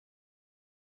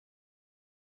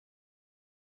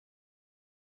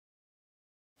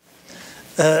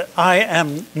I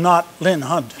am not Lynn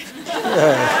Hunt.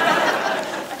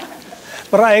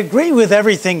 But I agree with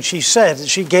everything she said.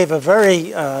 She gave a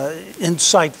very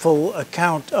insightful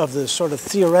account of the sort of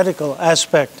theoretical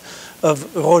aspect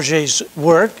of Roger's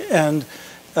work, and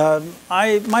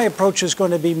my approach is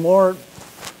going to be more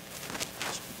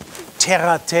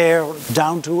terre-à-terre,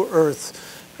 down-to-earth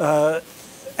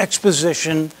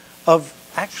exposition of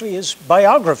actually his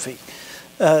biography.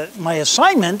 My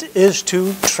assignment is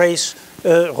to trace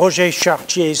Roger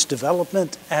Chartier's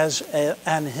development as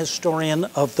an historian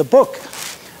of the book.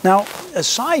 Now,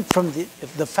 aside from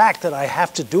the fact that I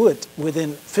have to do it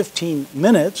within 15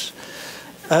 minutes,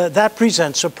 that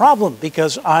presents a problem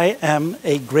because I am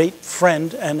a great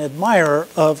friend and admirer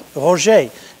of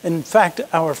Roger. In fact,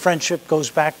 our friendship goes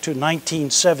back to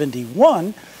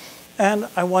 1971, and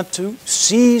I want to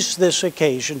seize this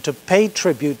occasion to pay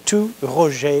tribute to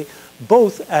Roger,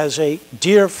 both as a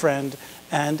dear friend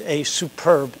and a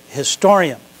superb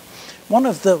historian. One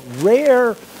of the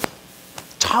rare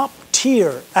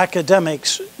top-tier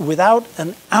academics without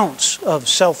an ounce of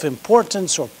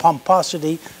self-importance or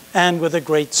pomposity and with a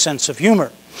great sense of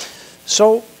humor.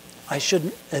 So I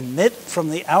should admit from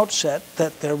the outset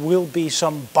that there will be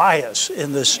some bias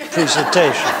in this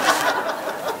presentation.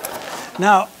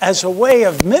 Now, as a way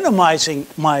of minimizing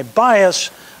my bias,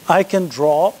 I can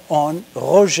draw on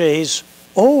Roger's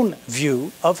own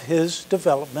view of his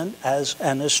development as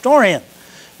an historian,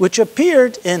 which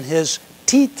appeared in his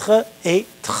Titres et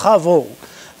Travaux,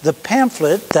 the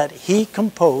pamphlet that he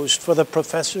composed for the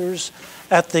professors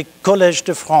at the Collège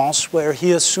de France, where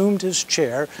he assumed his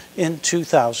chair in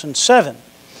 2007.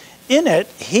 In it,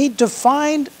 he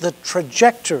defined the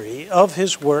trajectory of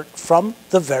his work from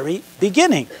the very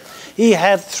beginning. He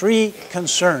had three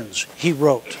concerns, he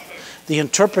wrote: the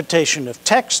interpretation of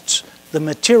texts, the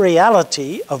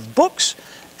materiality of books,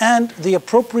 and the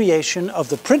appropriation of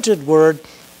the printed word,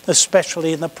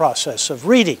 especially in the process of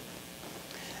reading.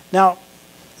 Now,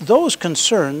 those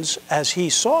concerns, as he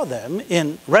saw them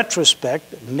in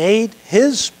retrospect, made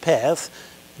his path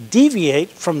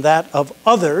deviate from that of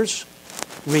others,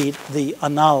 read the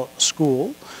Annales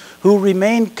school, who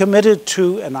remained committed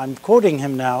to, and I'm quoting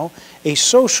him now, a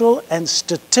social and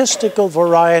statistical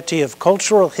variety of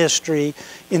cultural history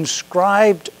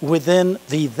inscribed within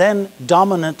the then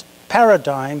dominant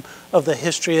paradigm of the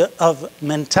history of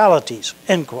mentalities,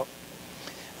 end quote.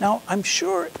 Now, I'm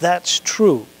sure that's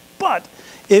true, but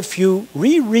if you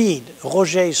reread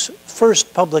Roger's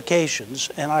first publications,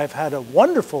 and I've had a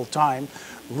wonderful time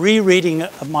rereading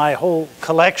my whole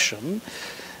collection,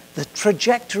 the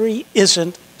trajectory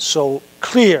isn't so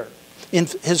clear.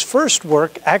 His first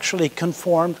work actually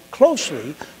conformed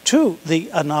closely to the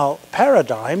Annales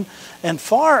paradigm, and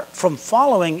far from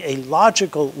following a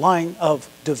logical line of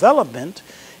development,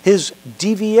 his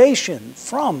deviation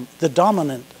from the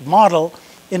dominant model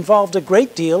involved a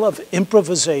great deal of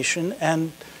improvisation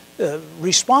and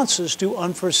responses to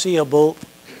unforeseeable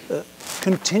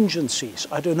contingencies.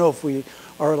 I don't know if we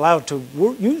are allowed to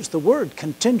use the word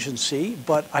contingency,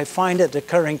 but I find it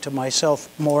occurring to myself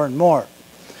more and more.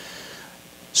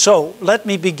 So let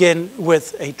me begin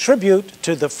with a tribute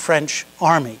to the French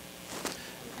army.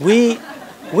 We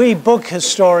book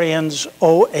historians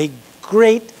owe a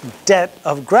great debt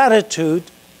of gratitude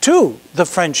to the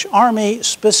French army,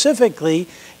 specifically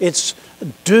its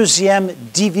Deuxième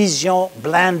Division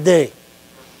Blindée.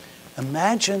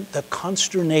 Imagine the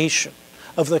consternation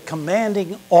of the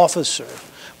commanding officer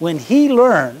when he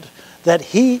learned that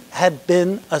he had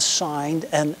been assigned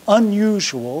an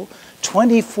unusual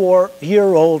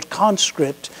 24-year-old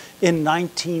conscript in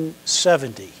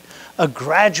 1970, a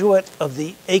graduate of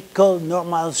the École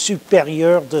Normale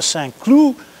Supérieure de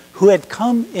Saint-Cloud, who had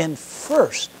come in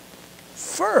first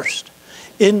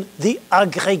in the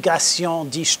Agrégation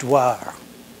d'Histoire.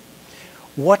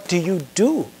 What do you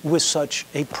do with such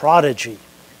a prodigy?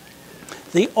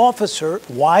 The officer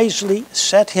wisely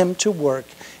set him to work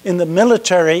in the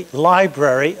military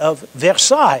library of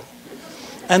Versailles,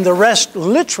 and the rest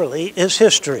literally is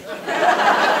history.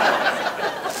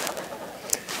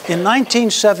 In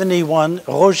 1971,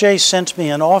 Roger sent me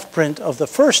an off-print of the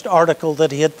first article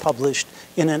that he had published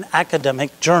in an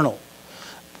academic journal,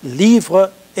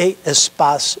 Livres et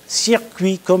espaces,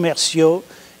 circuits commerciaux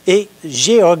et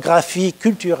géographie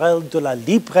culturelle de la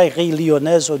librairie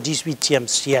lyonnaise au XVIIIe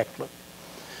siècle,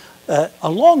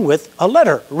 along with a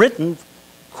letter written,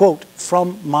 quote,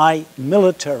 from my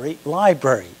military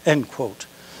library, end quote.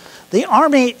 The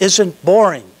army isn't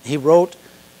boring, he wrote,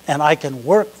 and I can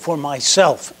work for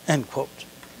myself, end quote.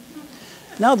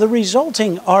 Now, the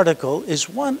resulting article is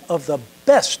one of the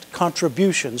best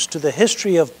contributions to the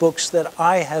history of books that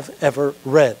I have ever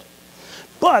read.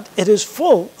 but it is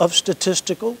full of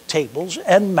statistical tables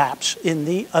and maps in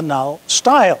the Annales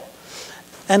style.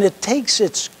 And it takes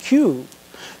its cue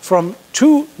from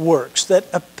two works that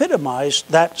epitomize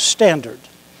that standard.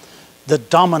 The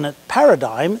dominant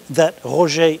paradigm that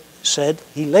Roger said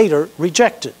he later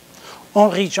rejected.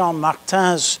 Henri-Jean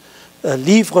Martin's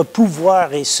livre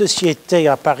Pouvoir et Société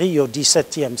à Paris au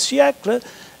XVIIe siècle,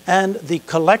 and the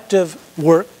collective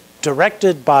work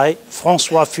directed by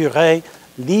François Furet,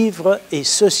 Livre et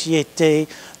Société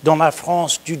dans la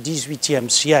France du XVIIIe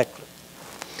siècle.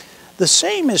 The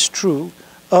same is true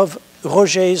of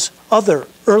Roger's other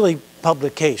early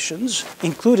publications,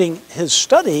 including his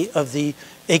study of the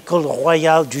École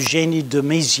Royale du Génie de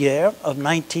Mézières of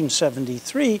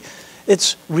 1973.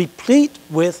 It's replete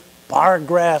with bar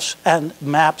graphs and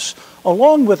maps,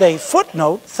 along with a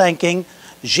footnote thanking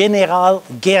Général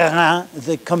Guérin,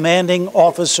 the commanding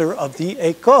officer of the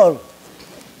École.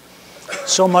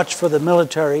 So much for the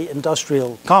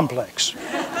military-industrial complex.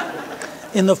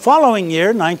 In the following year,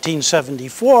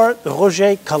 1974,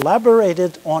 Roger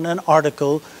collaborated on an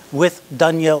article with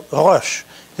Daniel Roche,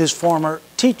 his former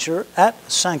teacher at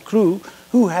Saint-Cloud,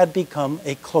 who had become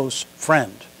a close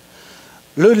friend.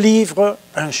 Le livre,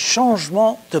 Un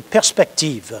changement de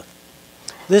perspective.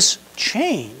 This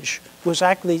change was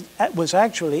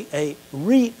actually a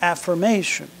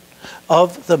reaffirmation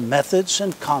of the methods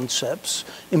and concepts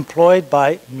employed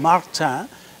by Martin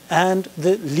and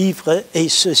the Livre et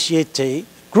Société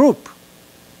group.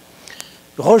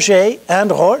 Roger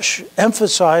and Roche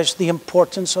emphasized the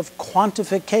importance of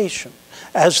quantification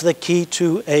as the key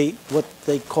to what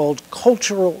they called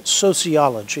cultural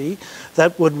sociology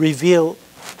that would reveal,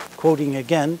 quoting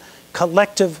again,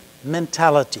 collective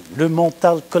mentality, le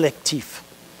mental collectif.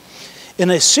 In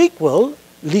a sequel,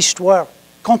 L'histoire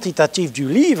quantitative du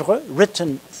livre,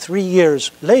 written 3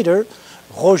 years later,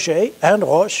 Roger and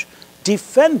Roche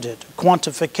defended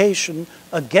quantification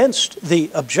against the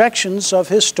objections of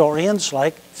historians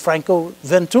like Franco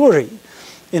Venturi,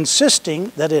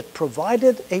 insisting that it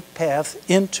provided a path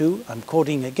into, I'm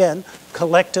quoting again,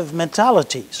 collective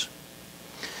mentalities.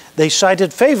 They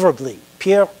cited favorably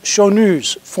Pierre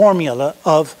Chaunu's formula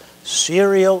of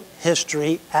serial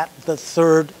history at the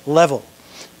third level,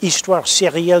 Histoire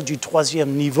sérielle du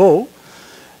troisième niveau,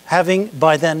 having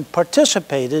by then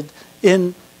participated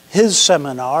in his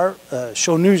seminar,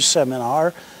 Chaunu's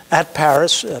seminar at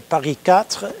Paris, Paris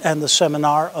 4, and the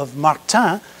seminar of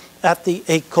Martin at the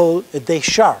École des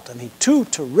Chartes. I mean, two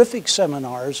terrific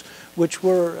seminars which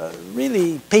were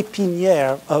really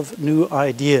pépinière of new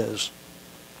ideas.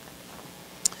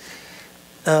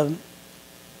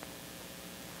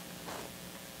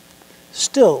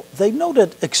 Still, they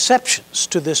noted exceptions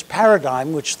to this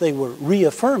paradigm which they were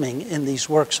reaffirming in these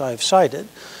works I've cited.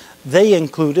 They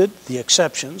included, the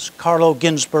exceptions, Carlo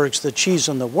Ginzburg's The Cheese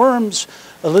and the Worms,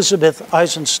 Elizabeth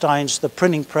Eisenstein's The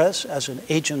Printing Press as an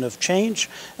Agent of Change,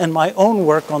 and my own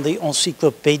work on the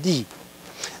Encyclopédie.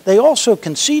 They also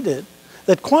conceded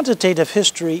that quantitative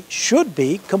history should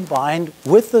be combined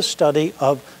with the study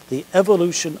of the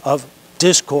evolution of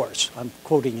discourse, I'm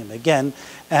quoting him again,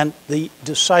 and the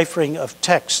deciphering of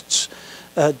texts,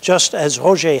 just as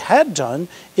Roger had done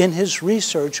in his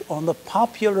research on the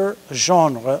popular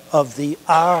genre of the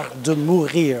art de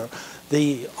mourir,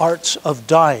 the arts of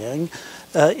dying,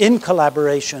 in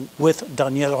collaboration with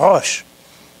Daniel Roche.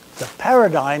 The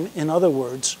paradigm, in other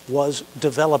words, was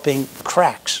developing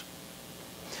cracks.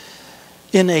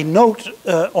 In a note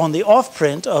on the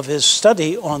off-print of his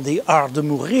study on the art de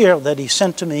mourir that he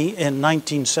sent to me in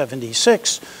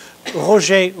 1976,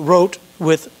 Roger wrote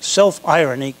with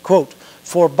self-irony, quote,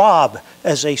 "For Bob,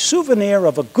 as a souvenir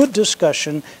of a good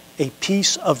discussion, a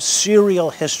piece of serial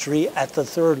history at the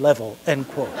third level," end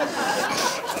quote.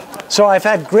 So I've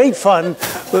had great fun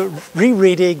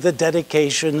rereading the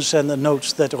dedications and the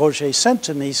notes that Roger sent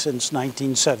to me since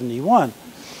 1971.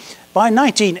 By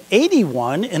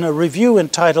 1981, in a review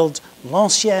entitled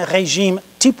L'Ancien Régime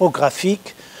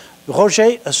Typographique,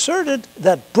 Roger asserted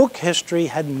that book history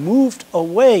had moved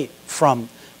away from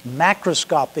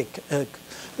macroscopic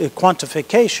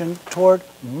quantification toward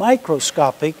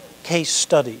microscopic case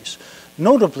studies,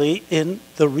 notably in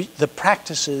the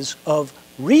practices of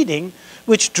reading,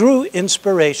 which drew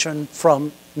inspiration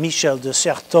from Michel de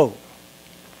Certeau.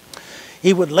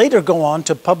 He would later go on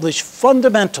to publish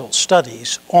fundamental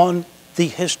studies on the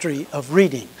history of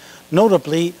reading,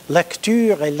 notably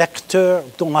Lecture et lecteurs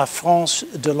dans la France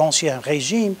de l'Ancien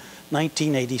Régime,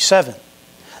 1987.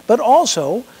 But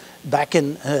also, back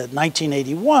in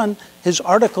 1981, his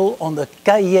article on the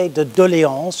Cahier de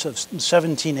doléances of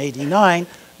 1789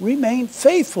 remain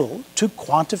faithful to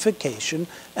quantification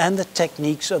and the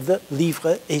techniques of the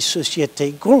Livre et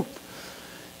Société group.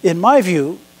 In my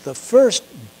view, the first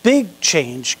big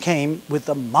change came with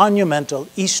the monumental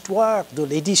Histoire de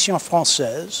l'édition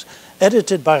française,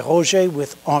 edited by Roger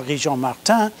with Henri-Jean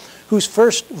Martin, whose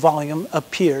first volume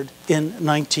appeared in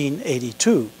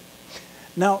 1982.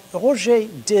 Now, Roger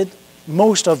did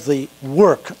most of the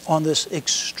work on this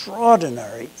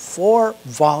extraordinary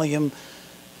 4-volume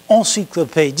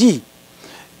encyclopédie,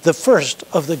 the first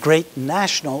of the great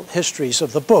national histories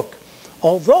of the book,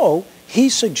 although he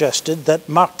suggested that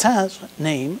Martin's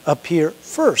name appear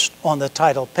first on the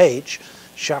title page.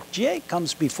 Chartier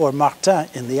comes before Martin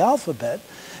in the alphabet,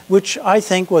 which I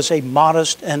think was a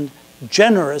modest and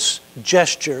generous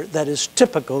gesture that is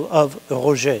typical of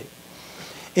Roger.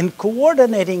 In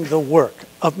coordinating the work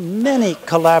of many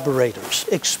collaborators,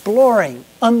 exploring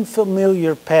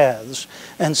unfamiliar paths,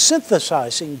 and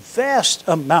synthesizing vast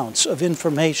amounts of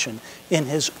information in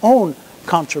his own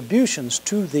contributions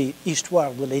to the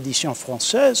Histoire de l'édition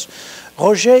française,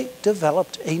 Roger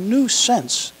developed a new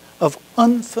sense of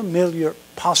unfamiliar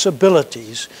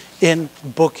possibilities in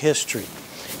book history.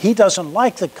 He doesn't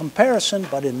like the comparison,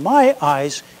 but in my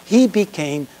eyes, he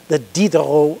became the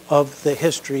Diderot of the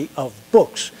history of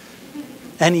books,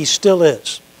 and he still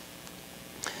is.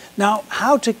 Now,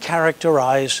 how to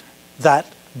characterize that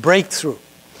breakthrough?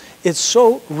 It's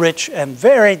so rich and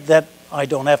varied that I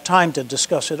don't have time to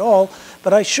discuss it all,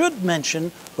 but I should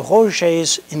mention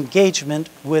Roger's engagement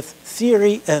with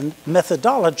theory and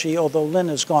methodology, although Lynn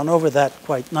has gone over that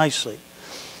quite nicely.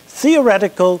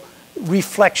 Theoretical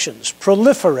reflections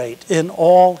proliferate in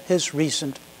all his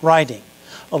recent writing,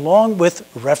 along with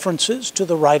references to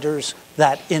the writers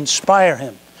that inspire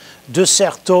him: de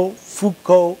Certeau,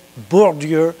 Foucault,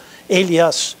 Bourdieu,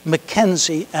 Elias,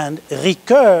 Mackenzie, and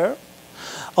Ricoeur,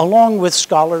 along with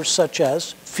scholars such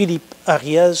as Philippe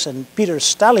Ariès and Peter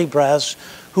Stalybras,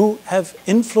 who have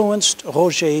influenced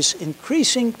Roger's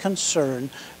increasing concern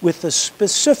with the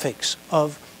specifics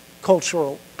of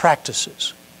cultural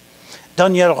practices.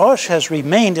 Daniel Roche has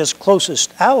remained his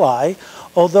closest ally,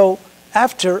 although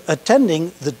after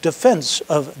attending the defense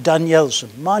of Daniel's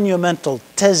monumental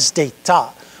Thèse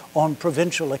d'État on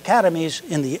provincial academies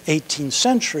in the 18th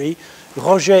century,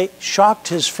 Roger shocked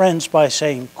his friends by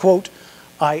saying, quote,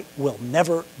 "I will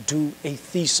never do a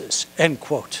thesis," end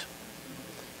quote.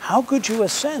 How could you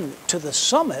ascend to the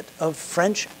summit of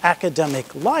French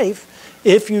academic life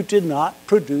if you did not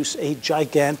produce a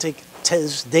gigantic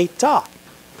Thèse d'État?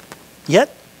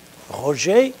 Yet,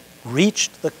 Roger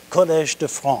reached the Collège de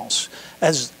France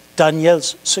as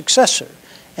Daniel's successor,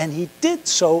 and he did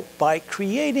so by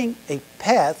creating a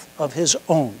path of his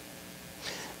own.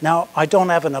 Now, I don't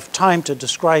have enough time to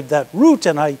describe that route,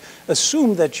 and I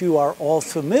assume that you are all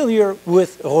familiar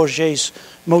with Roger's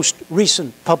most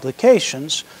recent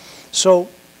publications, so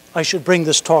I should bring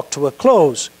this talk to a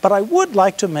close. But I would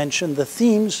like to mention the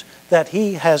themes that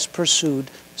he has pursued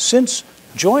since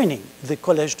joining the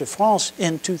Collège de France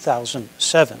in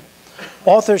 2007.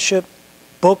 Authorship,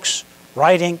 books,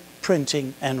 writing,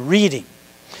 printing, and reading.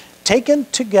 Taken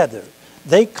together,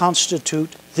 they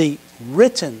constitute the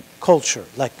written culture,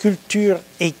 la culture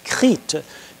écrite,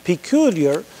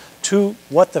 peculiar to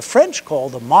what the French call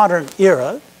the modern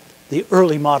era, the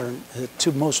early modern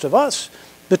to most of us,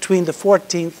 between the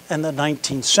 14th and the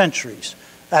 19th centuries.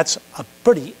 That's a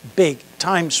pretty big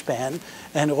time span,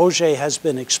 and Roger has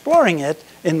been exploring it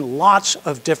in lots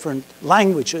of different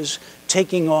languages,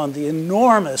 taking on the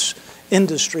enormous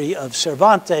industry of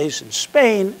Cervantes in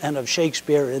Spain and of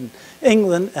Shakespeare in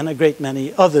England and a great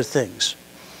many other things.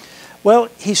 Well,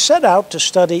 he set out to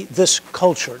study this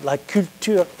culture, la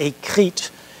culture écrite,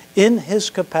 in his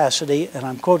capacity, and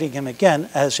I'm quoting him again,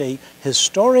 as a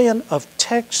historian of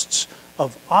texts,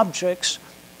 of objects,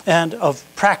 and of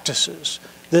practices.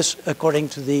 This according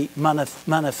to the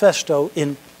manifesto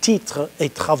in Titres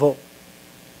et Travaux.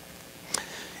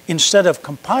 Instead of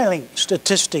compiling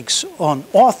statistics on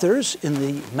authors in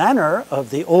the manner of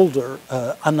the older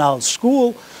Annales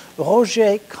school,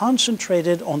 Roger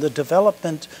concentrated on the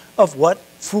development of what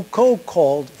Foucault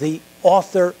called the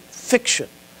author fiction,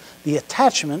 the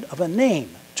attachment of a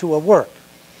name to a work.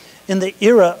 In the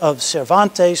era of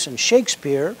Cervantes and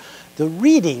Shakespeare, the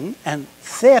reading and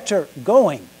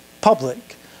theater-going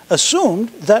public assumed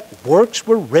that works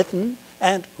were written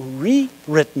and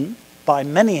rewritten by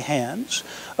many hands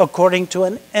according to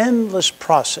an endless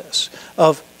process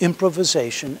of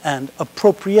improvisation and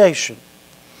appropriation.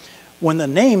 When the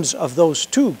names of those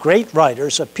two great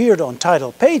writers appeared on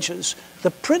title pages,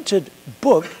 the printed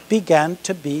book began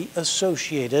to be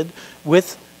associated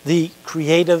with the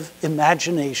creative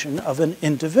imagination of an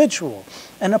individual.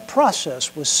 And a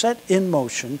process was set in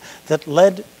motion that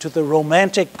led to the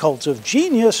romantic cult of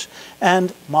genius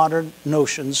and modern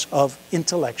notions of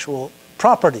intellectual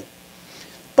property.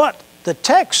 But the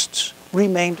texts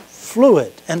remained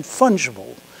fluid and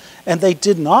fungible, and they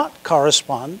did not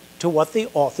correspond to what the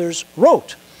authors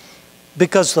wrote,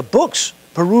 because the books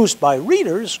perused by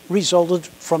readers resulted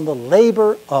from the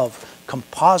labor of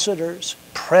compositors,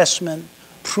 pressmen,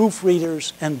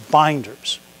 proofreaders, and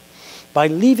binders. By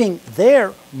leaving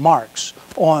their marks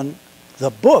on the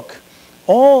book,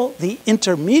 all the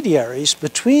intermediaries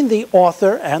between the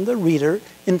author and the reader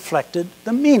inflected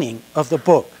the meaning of the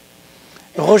book.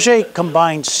 Roger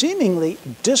combined seemingly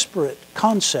disparate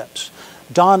concepts,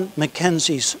 Don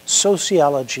Mackenzie's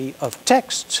sociology of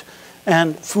texts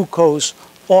and Foucault's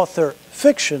author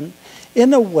fiction,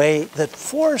 in a way that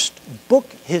forced book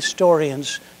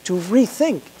historians to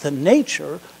rethink the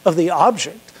nature of the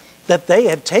object that they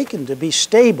had taken to be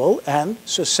stable and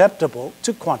susceptible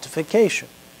to quantification.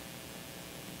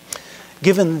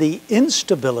 Given the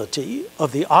instability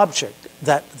of the object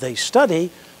that they study,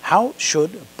 how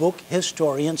should book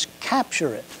historians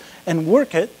capture it and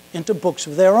work it into books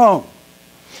of their own?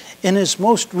 In his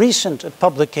most recent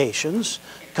publications,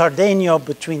 Cardenio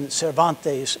Between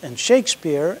Cervantes and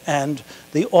Shakespeare and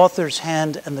The Author's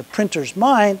Hand and the Printer's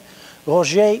Mind,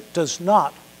 Roger does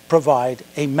not provide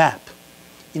a map.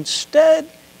 Instead,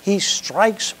 he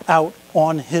strikes out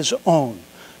on his own,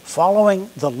 following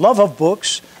the love of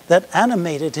books that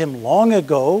animated him long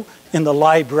ago in the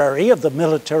library of the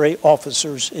military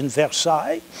officers in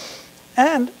Versailles,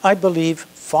 and I believe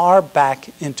far back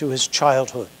into his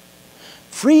childhood.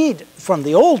 Freed from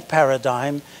the old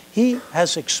paradigm, he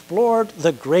has explored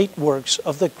the great works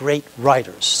of the great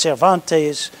writers,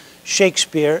 Cervantes,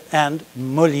 Shakespeare, and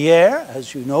Molière,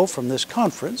 as you know from this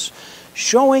conference,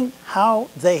 showing how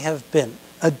they have been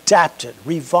adapted,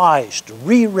 revised,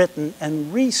 rewritten,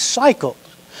 and recycled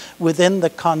within the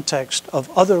context of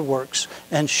other works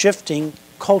and shifting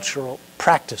cultural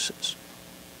practices.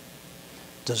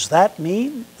 Does that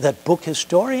mean that book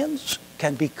historians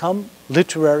can become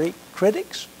literary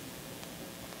critics?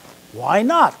 Why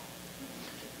not?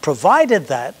 Provided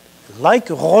that, like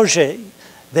Roger,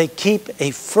 they keep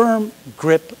a firm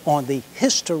grip on the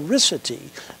historicity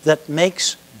that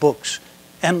makes books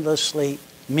endlessly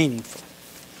meaningful.